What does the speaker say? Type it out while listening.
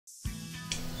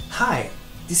Hi,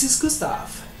 this is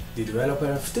Gustav, the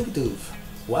developer of TupiTube.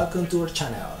 Welcome to our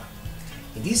channel.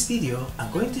 In this video,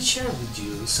 I'm going to share with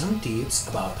you some tips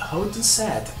about how to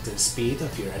set the speed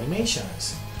of your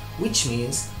animations, which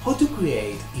means how to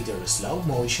create either slow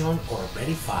motion or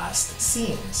very fast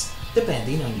scenes,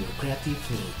 depending on your creative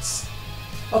needs.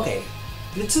 Okay,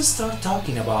 let's start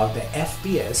talking about the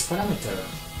FPS parameter.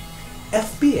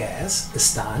 FPS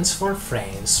stands for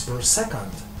frames per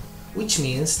second, which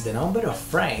means the number of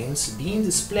frames being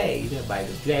displayed by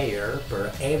the player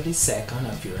per every second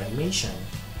of your animation.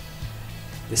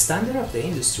 The standard of the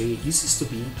industry uses to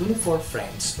be 24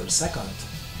 frames per second,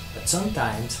 but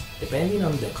sometimes, depending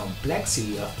on the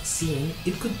complexity of the scene,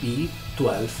 it could be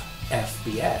 12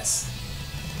 FPS.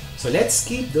 So let's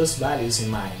keep those values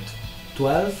in mind,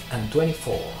 12 and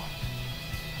 24.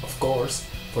 Of course,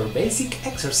 for basic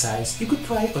exercise, you could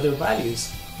try other values,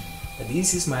 but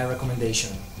this is my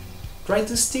recommendation. Try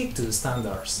to stick to the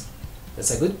standards.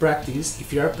 That's a good practice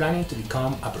if you are planning to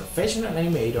become a professional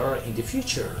animator in the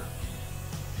future.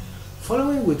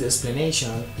 Following with the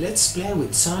explanation, let's play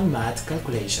with some math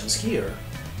calculations here.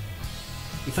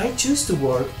 If I choose to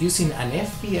work using an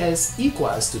FPS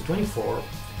equals to 24,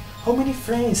 how many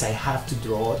frames I have to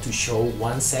draw to show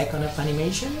 1 second of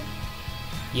animation?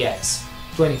 Yes,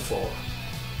 24.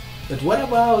 But what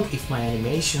about if my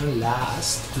animation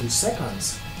lasts 2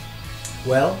 seconds?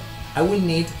 Well, I will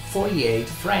need 48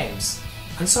 frames,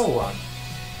 and so on.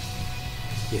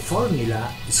 The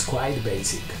formula is quite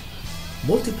basic.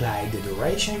 Multiply the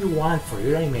duration you want for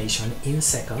your animation in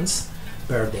seconds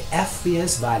per the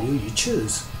FPS value you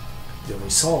choose. The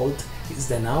result is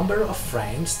the number of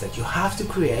frames that you have to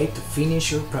create to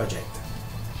finish your project.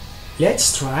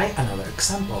 Let's try another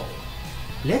example.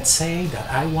 Let's say that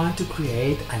I want to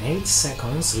create an 8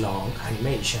 seconds long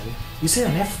animation using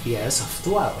an FPS of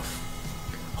 12.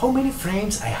 How many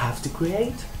frames I have to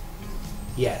create?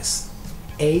 Yes,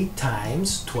 8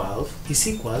 times 12 is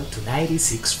equal to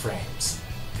 96 frames.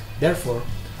 Therefore,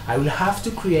 I will have to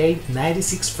create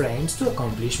 96 frames to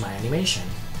accomplish my animation.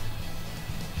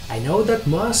 I know that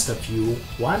most of you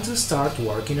want to start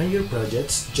working on your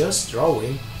projects just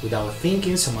drawing without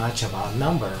thinking so much about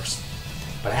numbers.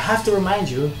 But I have to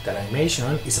remind you that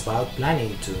animation is about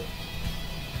planning too.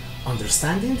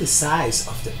 Understanding the size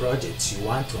of the projects you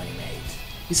want to animate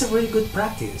is a very good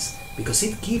practice because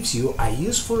it gives you a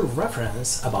useful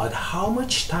reference about how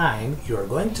much time you are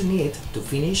going to need to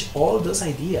finish all those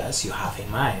ideas you have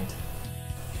in mind.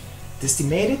 The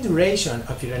estimated duration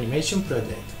of your animation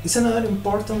project is another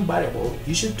important variable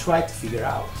you should try to figure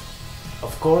out.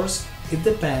 Of course, it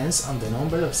depends on the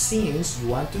number of scenes you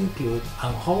want to include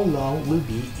and how long will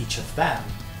be each of them.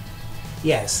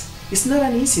 Yes, it's not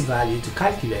an easy value to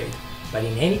calculate, but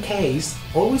in any case,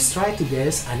 always try to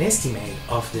guess an estimate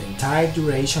of the entire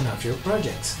duration of your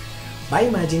projects by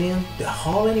imagining the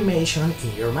whole animation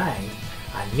in your mind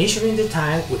and measuring the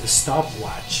time with a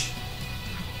stopwatch.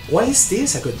 Why is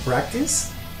this a good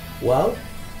practice? Well,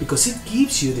 because it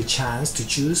gives you the chance to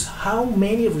choose how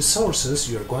many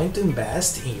resources you are going to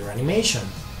invest in your animation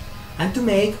and to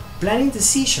make planning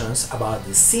decisions about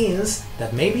the scenes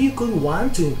that maybe you could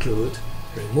want to include,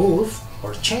 remove,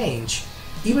 or change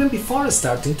even before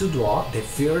starting to draw the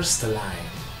first line.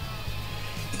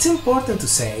 It's important to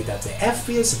say that the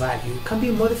FPS value can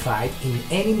be modified in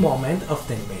any moment of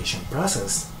the animation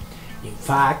process. In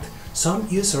fact, some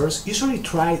users usually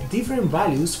try different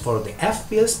values for the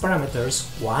FPS parameters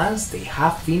once they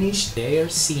have finished their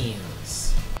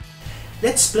scenes.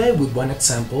 Let's play with one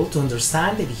example to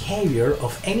understand the behavior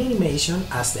of any animation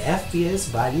as the FPS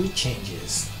value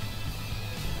changes.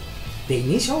 The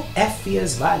initial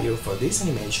FPS value for this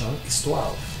animation is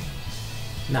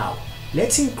 12. Now,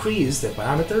 let's increase the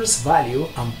parameter's value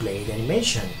and play the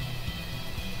animation.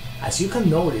 As you can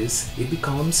notice, it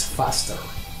becomes faster.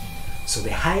 So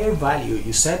the higher value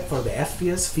you set for the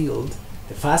FPS field,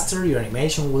 the faster your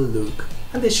animation will look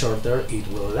and the shorter it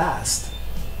will last.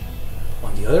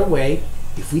 On the other way,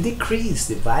 if we decrease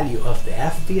the value of the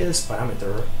FPS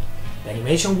parameter, the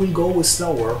animation will go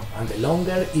slower and the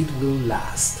longer it will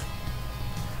last.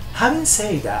 Having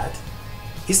said that,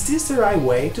 is this the right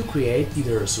way to create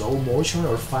either slow motion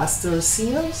or faster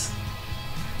scenes?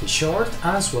 The short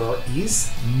answer is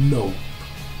no.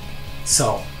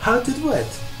 So, how to do it?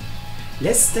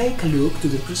 Let's take a look to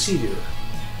the procedure.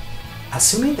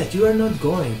 Assuming that you are not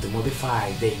going to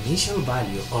modify the initial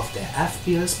value of the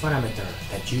FPS parameter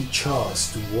that you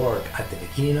chose to work at the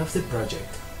beginning of the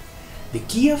project, the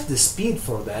key of the speed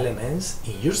for the elements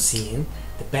in your scene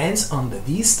depends on the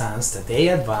distance that they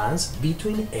advance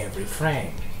between every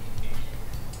frame.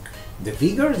 The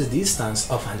bigger the distance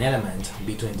of an element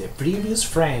between the previous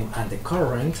frame and the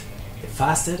current, the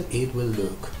faster it will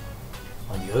look.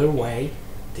 On the other way,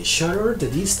 the shorter the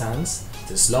distance,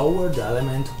 the slower the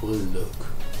element will look.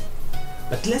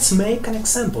 But let's make an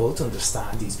example to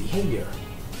understand this behavior.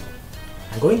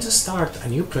 I'm going to start a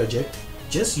new project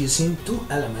just using two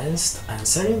elements and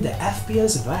setting the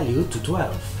FPS value to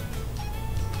 12.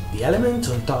 The element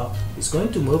on top is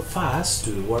going to move fast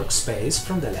to the workspace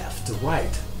from the left to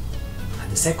right, and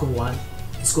the second one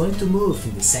is going to move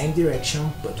in the same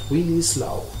direction but really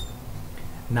slow.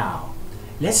 Now,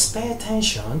 let's pay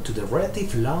attention to the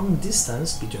relative long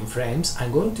distance between frames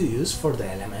I'm going to use for the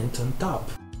element on top.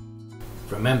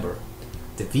 Remember,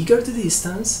 the bigger the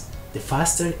distance, the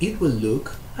faster it will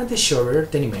look and the shorter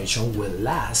the animation will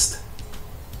last.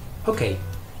 Okay,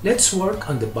 let's work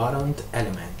on the bottomed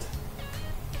element.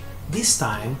 This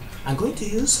time, I'm going to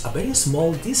use a very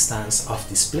small distance of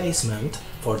displacement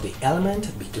for the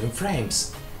element between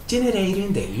frames,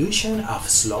 generating the illusion of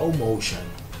slow motion.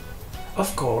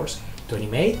 Of course, to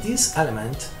animate this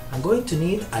element, I'm going to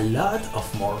need a lot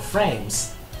of more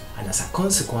frames, and as a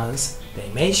consequence, the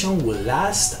animation will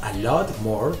last a lot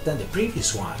more than the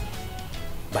previous one.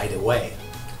 By the way,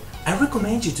 I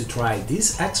recommend you to try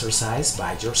this exercise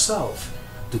by yourself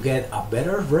to get a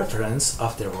better reference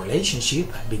of the relationship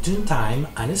between time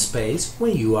and space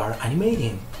when you are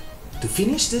animating. To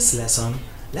finish this lesson,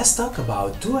 let's talk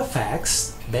about two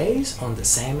effects based on the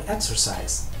same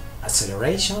exercise: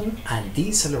 acceleration and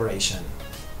deceleration.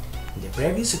 In the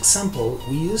previous example,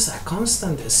 we used a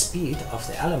constant speed of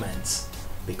the elements,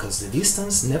 because the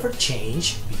distance never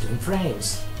changed between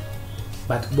frames.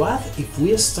 But what if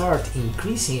we start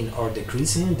increasing or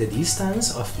decreasing the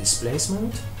distance of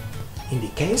displacement? In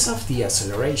the case of the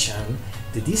acceleration,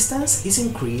 the distance is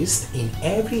increased in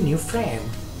every new frame,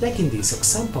 like in this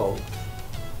example.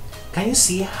 Can you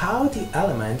see how the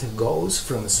element goes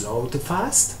from slow to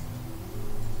fast?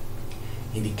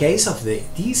 In the case of the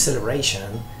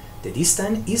deceleration, the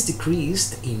distance is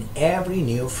decreased in every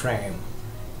new frame,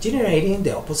 generating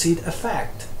the opposite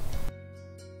effect.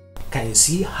 Can you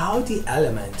see how the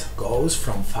element goes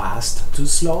from fast to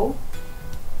slow?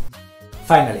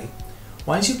 Finally,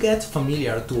 once you get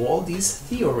familiar to all this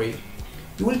theory,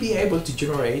 you will be able to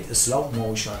generate a slow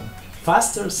motion,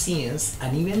 faster scenes,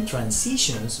 and even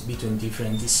transitions between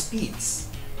different speeds.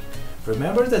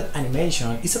 Remember that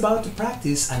animation is about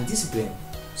practice and discipline,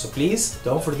 so please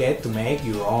don't forget to make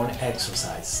your own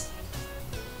exercise.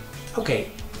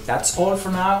 Okay, that's all for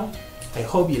now. I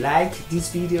hope you liked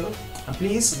this video, and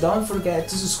please don't forget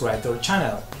to subscribe to our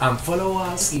channel and follow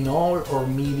us in all our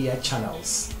media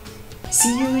channels.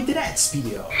 See you in the next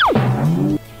video!